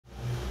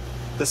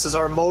This is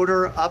our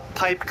motor up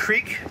Pipe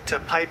Creek to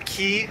Pipe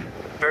Key.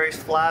 Very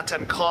flat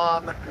and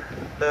calm.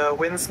 The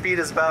wind speed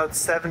is about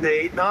 7 to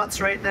 8 knots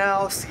right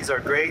now. Seas are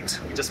great.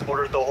 We just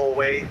motored the whole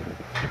way.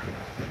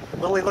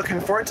 Really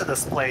looking forward to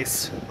this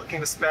place.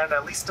 Looking to spend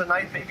at least a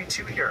night, maybe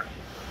 2 here.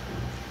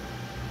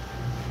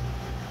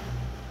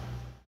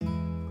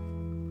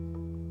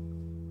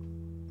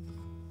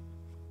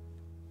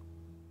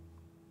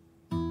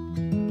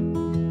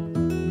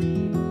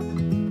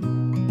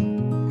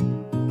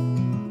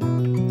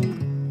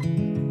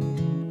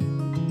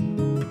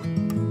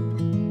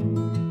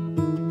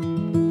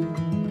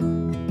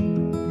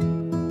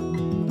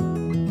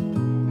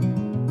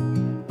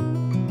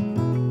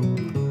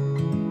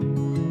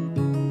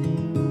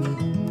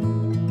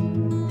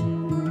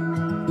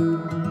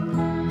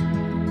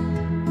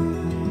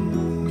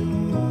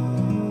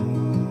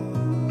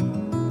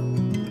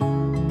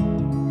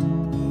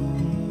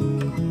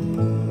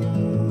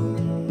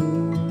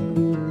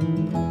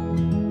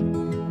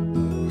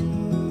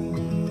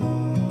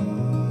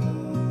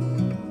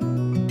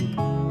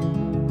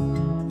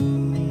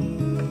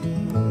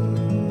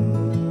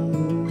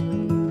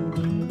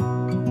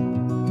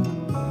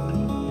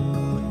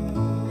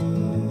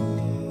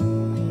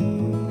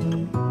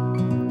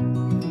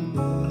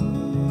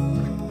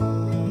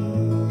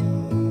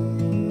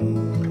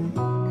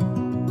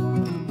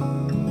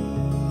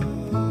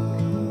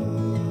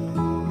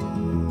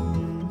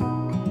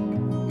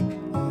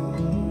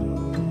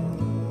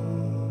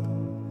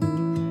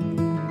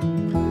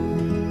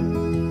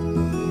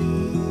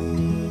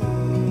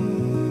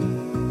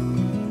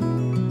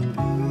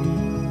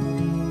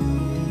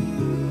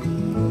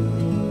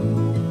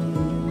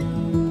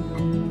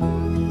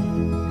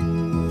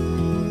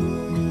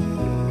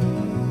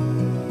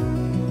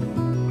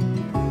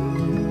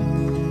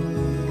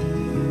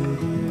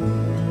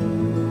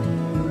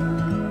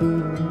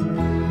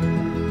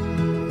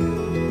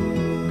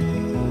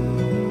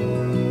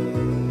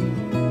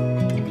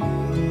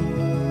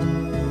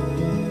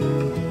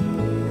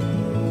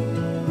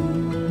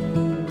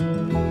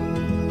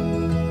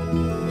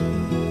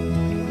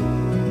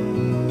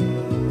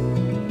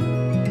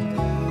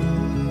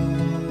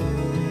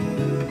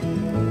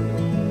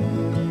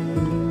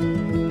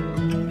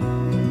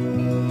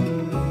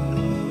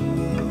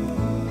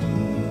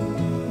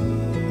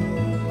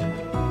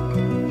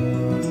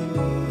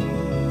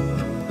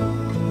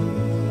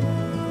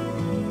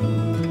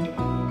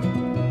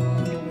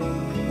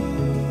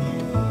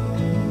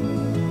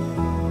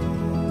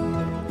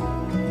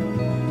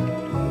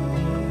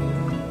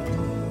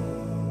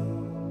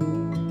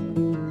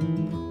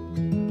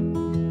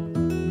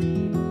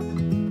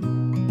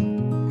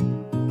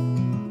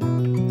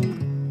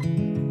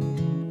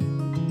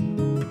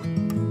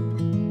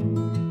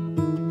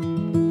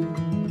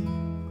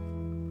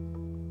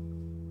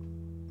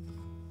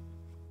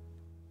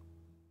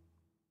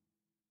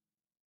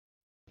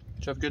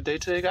 Did you have a good day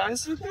today,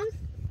 guys?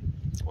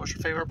 Mm-hmm. What's your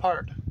favorite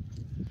part?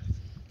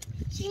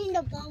 Seeing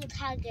the boat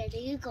had an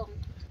eagle.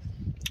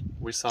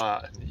 We saw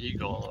an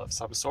eagle of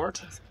some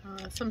sort.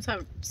 Some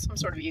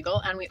sort of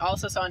eagle, and we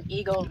also saw an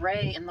eagle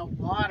ray in the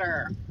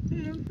water.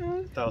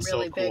 Mm-hmm. That was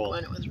really so cool. big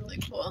one. It was really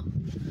cool.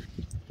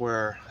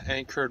 We're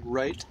anchored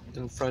right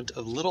in front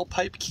of Little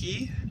Pipe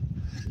Key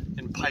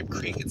in Pipe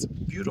Creek. It's a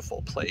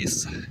beautiful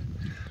place.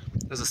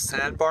 There's a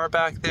sandbar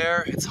back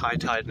there. It's high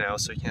tide now,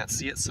 so you can't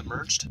see it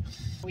submerged.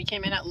 We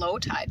came in at low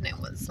tide, and it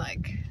was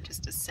like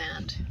just a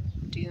sand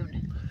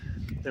dune.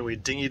 Then we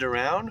dinghied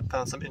around,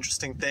 found some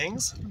interesting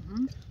things.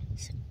 Mm-hmm.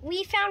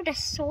 We found a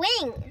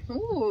swing.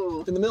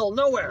 Ooh. In the middle of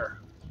nowhere.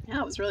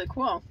 Yeah, it was really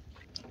cool.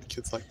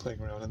 Kids like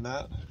playing around in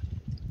that.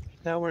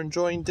 Now we're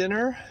enjoying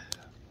dinner.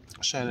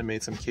 Shannon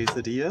made some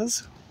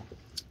quesadillas.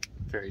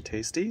 Very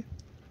tasty.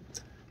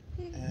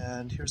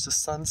 And here's the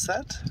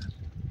sunset.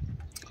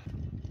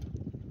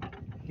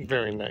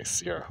 Very nice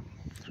here.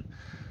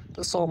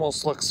 This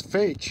almost looks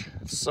fake.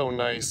 It's so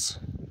nice.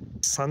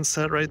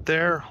 Sunset right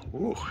there.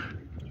 Ooh.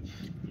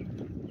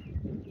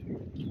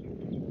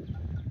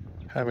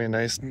 Having a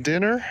nice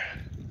dinner.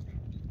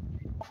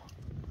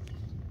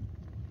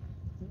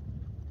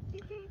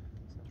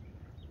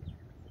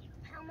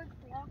 Helmet's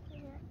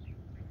blocking it.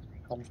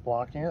 Helm's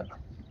blocking it.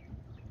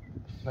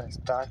 Nice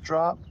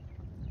backdrop.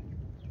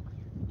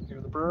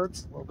 Hear the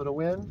birds, a little bit of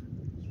wind.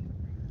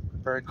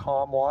 Very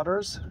calm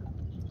waters.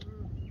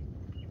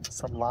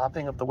 Some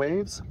lapping of the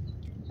waves.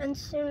 And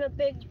soon a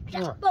big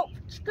jet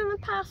boat's gonna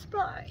pass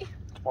by.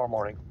 Tomorrow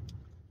morning.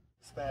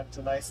 Spent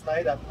a nice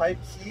night at Pipe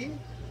Key,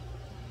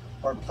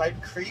 or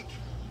Pipe Creek.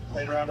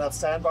 Played around on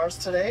sandbars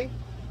today.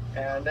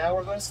 And now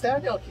we're going to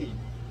Staniel Cay.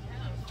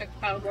 Yeah, took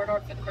the paddleboard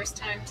out for the first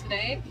time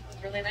today. It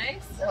was really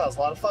nice. Yeah, it was a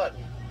lot of fun.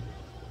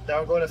 Now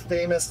we're going to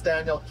famous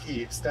Staniel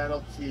Cay.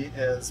 Staniel Cay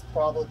is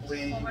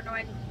probably... Well, we're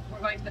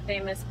going to the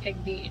famous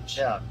Pig Beach.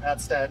 Yeah,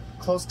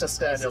 close to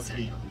Staniel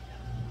Cay.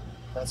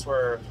 That's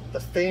where the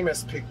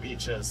famous pig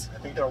beach is. I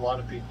think there are a lot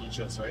of big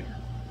beaches, right?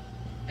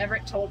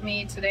 Everett told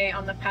me today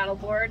on the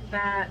paddleboard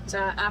that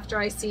after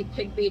I see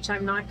Pig Beach,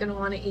 I'm not going to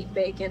want to eat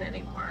bacon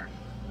anymore.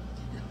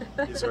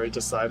 He's already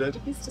decided?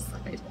 He's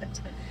decided.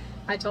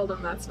 I told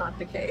him that's not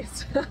the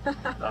case.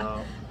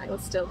 I will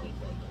still eat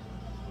bacon.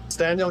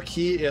 Staniel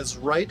Cay is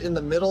right in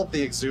the middle of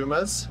the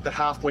Iguanas, the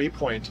halfway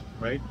point,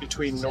 right?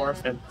 Between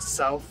North and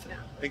South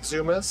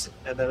Iguanas.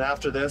 And then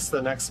after this,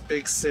 the next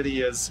big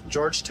city is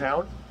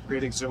Georgetown,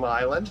 Great Iguana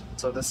Island.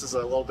 So this is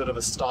a little bit of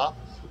a stop.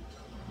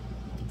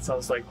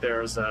 Sounds like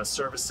there's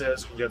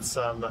services. We can get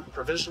some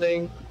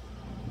provisioning,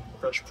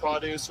 fresh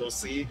produce, we'll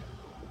see.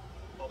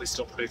 Probably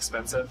still pretty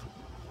expensive.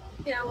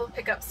 Yeah, we'll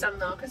pick up some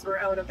though, because we're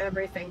out of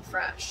everything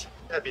fresh.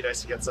 That'd be nice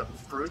to get some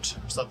fruit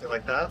or something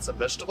like that, some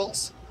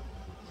vegetables.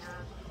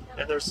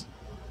 And there's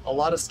a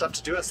lot of stuff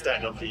to do at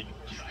Staniel Cay.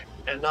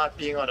 And not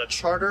being on a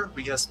charter,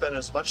 we can spend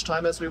as much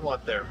time as we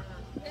want there.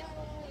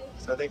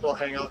 So I think we'll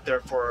hang out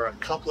there for a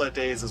couple of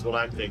days is what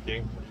I'm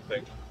thinking. What do you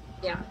think?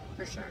 Yeah,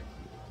 for sure.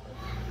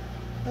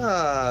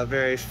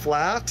 Very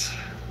flat,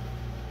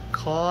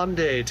 calm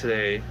day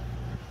today.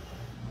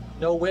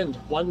 No wind,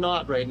 1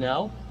 knot right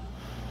now.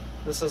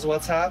 This is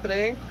what's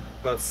happening.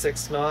 About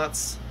 6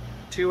 knots,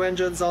 2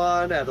 engines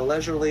on at a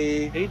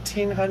leisurely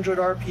 1800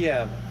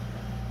 RPM.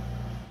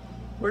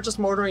 We're just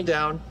motoring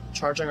down,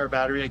 charging our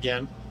battery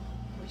again.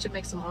 We should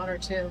make some water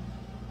too.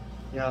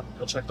 Yeah,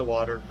 go check the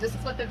water. This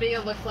is what the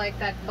video looked like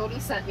that Cody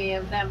sent me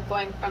of them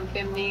going from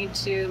Bimini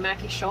to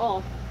Mackie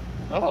Shoal.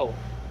 Oh.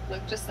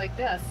 Looked just like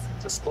this.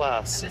 Just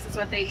glass. And this is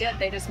what they did.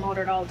 They just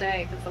motored all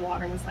day because the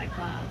water was like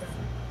glass.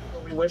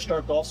 We wished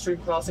our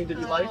Gulfstream crossing to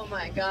be like. Oh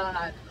my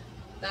god.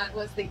 That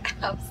was the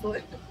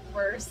absolute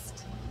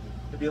worst.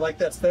 To be like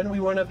this, then we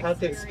wouldn't have had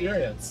the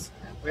experience.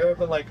 We would have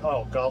been like,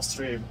 oh,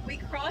 Gulfstream. We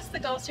crossed the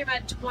Gulfstream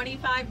at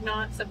 25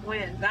 knots of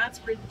wind.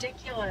 That's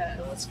ridiculous.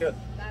 No, that's good.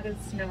 That is,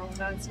 no,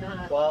 that's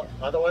not. Well,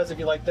 otherwise it'd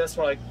be like this,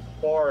 we're like,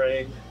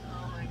 boring.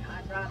 Oh my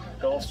god, rather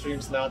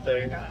Gulfstream's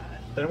nothing. God.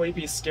 Then we'd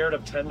be scared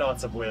of 10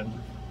 knots of wind.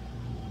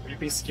 We'd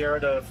be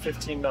scared of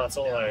 15 knots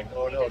only. Like,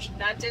 oh no.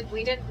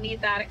 We didn't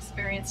need that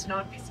experience to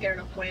not be scared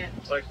of wind.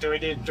 Like, do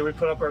we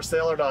put up our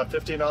sail or not?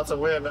 15 knots of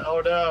wind.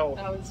 Oh no.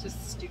 That was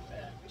just stupid.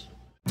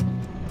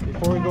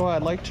 Before we go,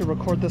 I'd like to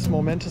record this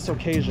momentous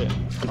occasion.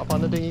 Up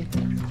on the dinghy.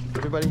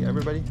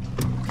 Everybody.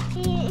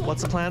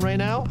 What's the plan right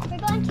now? We're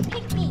going to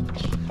Pig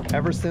Beach.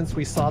 Ever since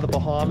we saw the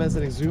Bahamas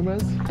and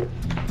Iguanas,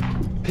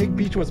 Pig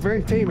Beach was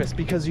very famous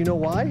because you know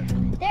why?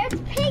 There's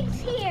pigs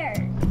here.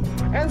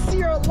 And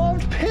Sierra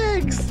loved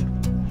pigs!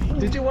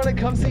 Did you want to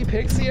come see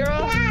pigs,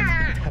 Sierra?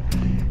 Yeah.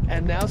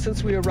 And now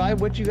since we arrived,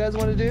 what do you guys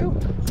want to do?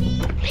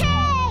 See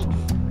pigs.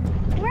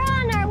 We're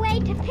on our way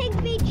to Pig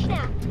Beach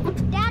now.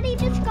 Daddy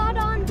just got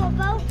on the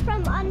boat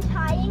from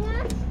untying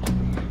us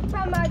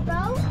from our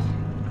boat.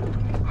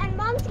 And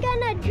Mom's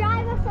gonna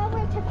drive us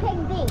over to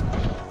Pig Beach.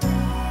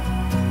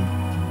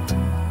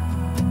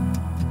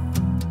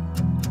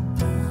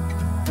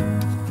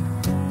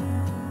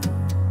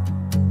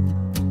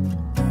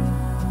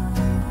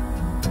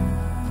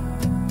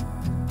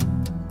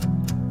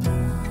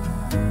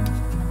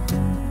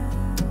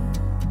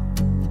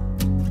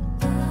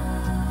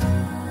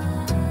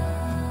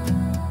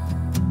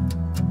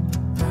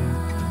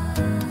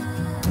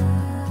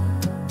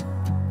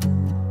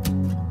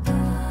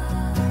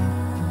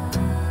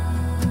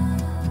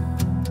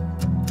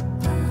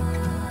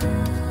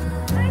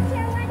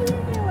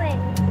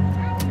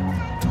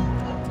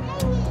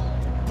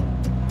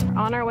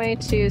 On our way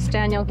to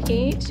Staniel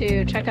Cay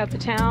to check out the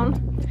town,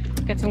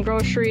 get some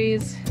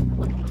groceries,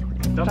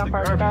 dump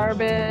our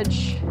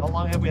garbage. How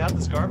long have we had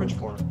this garbage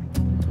for?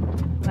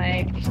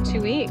 Like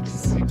 2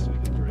 weeks. Weeks, we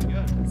did pretty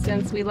good.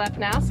 Since we left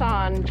Nassau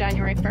on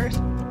January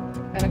 1st.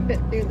 Gotta fit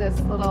through this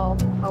little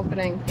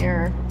opening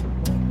here.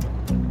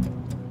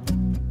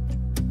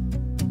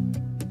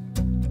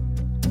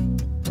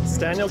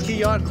 Staniel Cay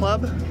Yacht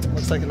Club.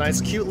 Looks like a nice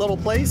cute little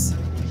place.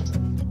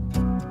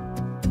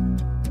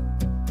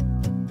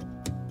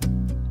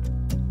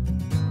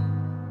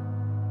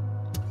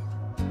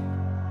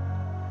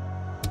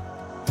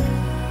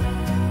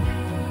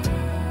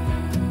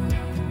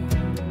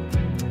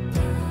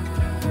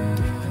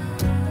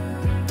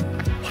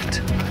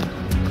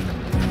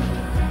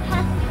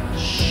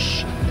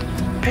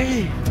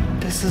 Hey,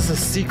 this is a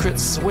secret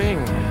swing.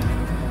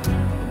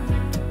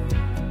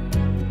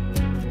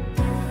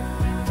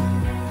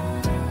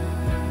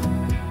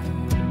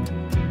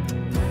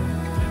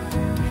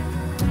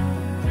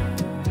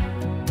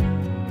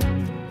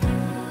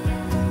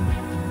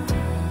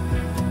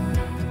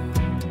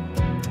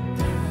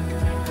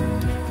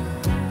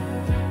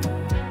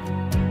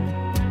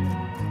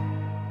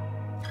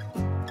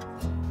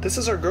 This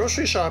is our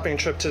grocery shopping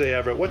trip today,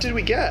 Everett. What did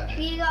we get?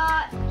 We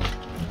got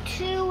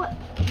 2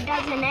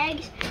 dozen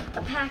eggs,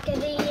 a pack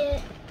of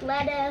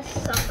lettuce,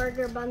 some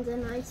burger buns,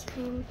 and ice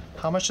cream.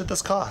 How much did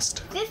this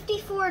cost?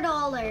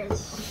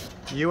 $54.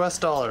 US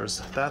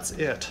dollars. That's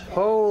it.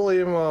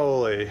 Holy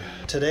moly.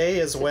 Today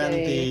is when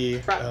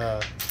the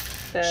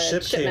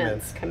ship came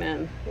in. Come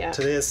in. Yeah.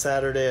 Today is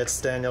Saturday at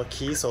Staniel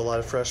Cay, so a lot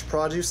of fresh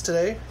produce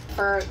today.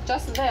 For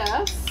just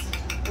this,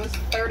 it was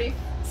 $36.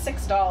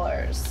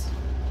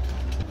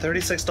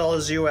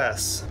 $36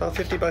 US. About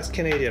 50 bucks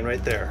Canadian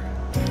right there.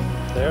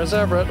 There's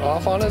Everett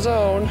off on his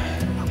own.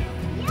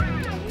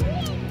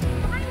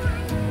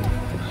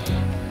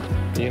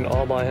 being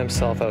all by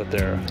himself out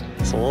there.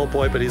 He's a little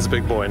boy, but he's a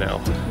big boy now.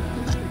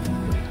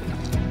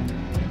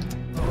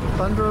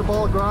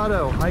 Thunderball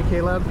Grotto. Hi,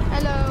 Caleb.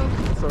 Hello.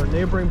 So our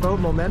neighboring boat,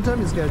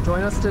 Momentum, is going to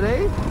join us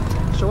today.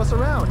 Show us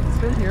around. He's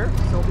been here,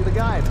 so he'll be the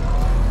guide.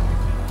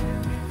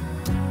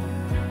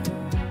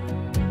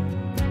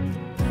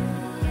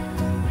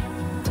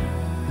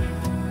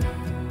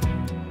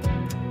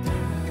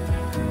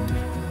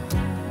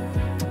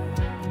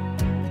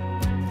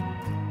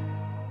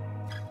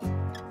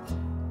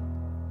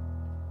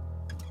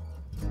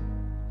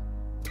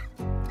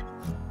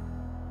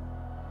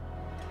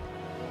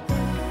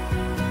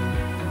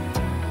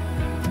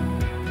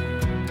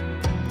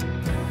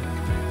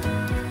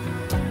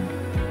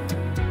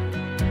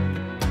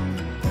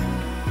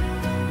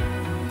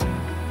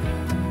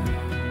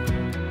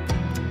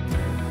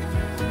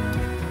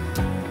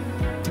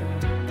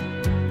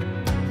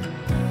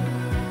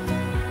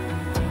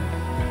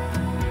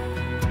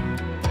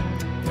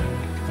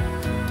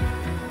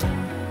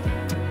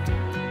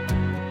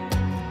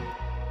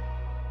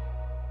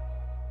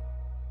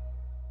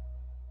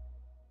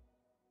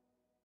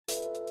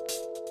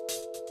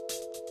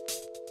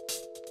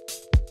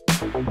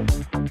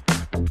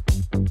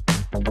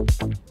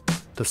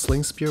 The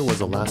sling spear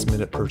was a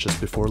last-minute purchase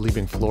before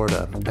leaving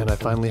Florida, and I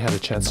finally had a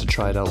chance to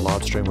try it out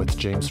lobstering with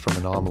James from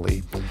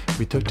Anomaly.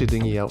 We took the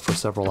dinghy out for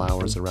several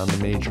hours around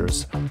the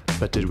majors,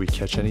 but did we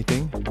catch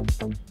anything?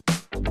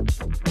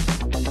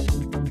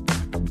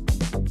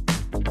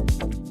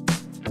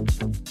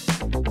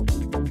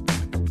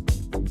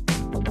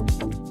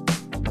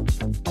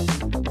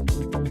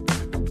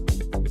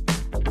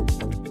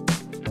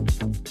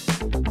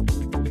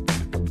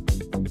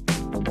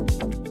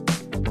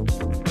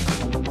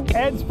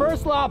 Ed's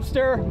first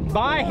lobster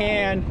by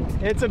hand.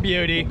 It's a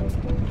beauty.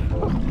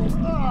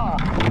 Oh,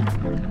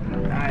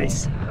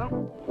 nice.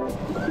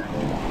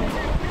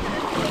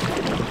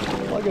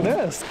 Look at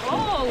this.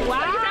 Oh,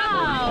 wow.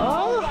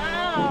 Oh,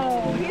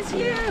 Wow. He's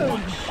huge.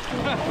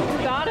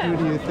 You got him.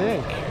 who do you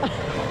think?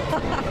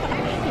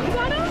 You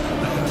got him?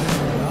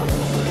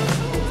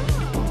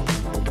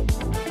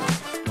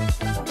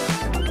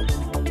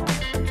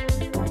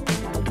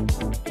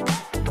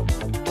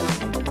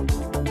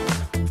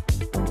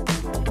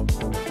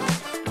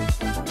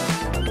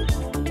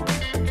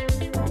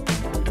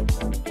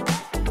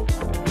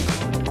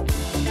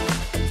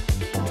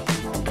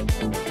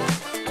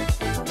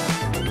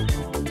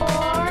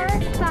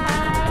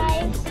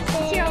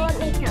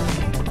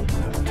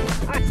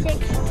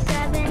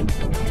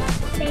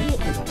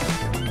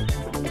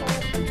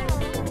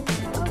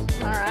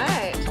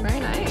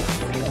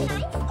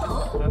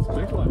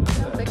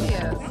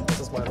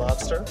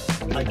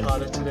 I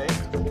caught it today.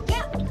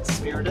 Yeah.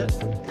 Speared it.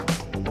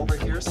 Over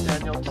here,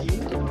 Staniel Cay,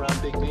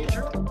 around Big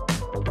Major.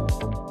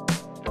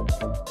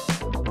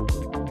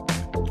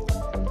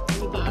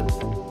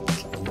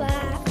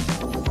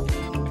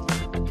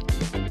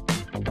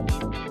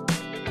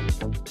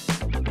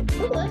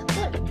 Ooh, that's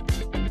good.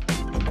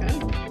 Okay.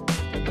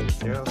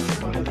 Yeah,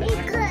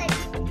 It's good.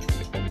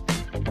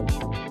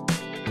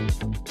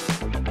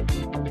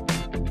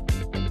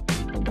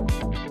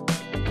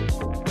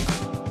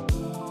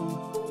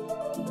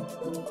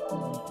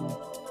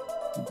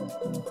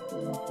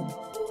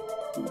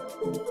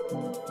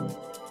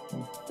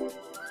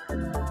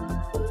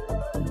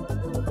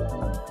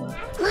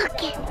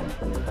 Look it.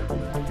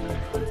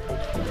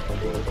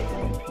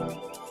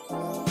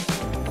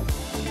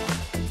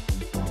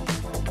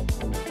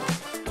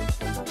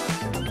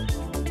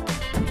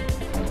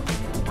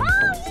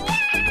 Oh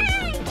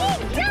yay!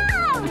 Eat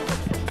them!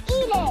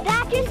 Eat it.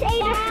 That just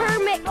ate a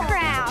hermit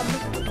crab.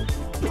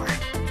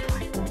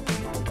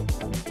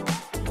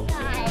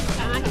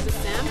 He's a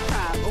sand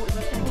crab.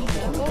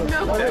 Oh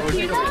no!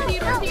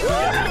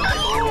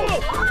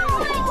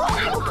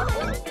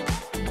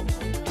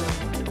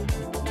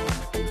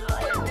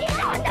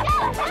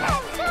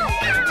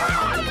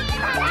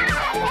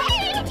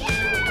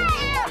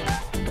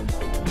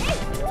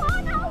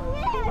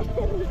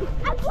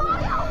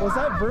 Was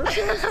that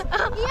versus?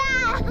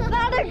 Yeah!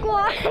 That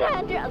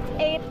iguana just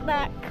ate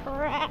that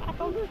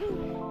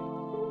crab.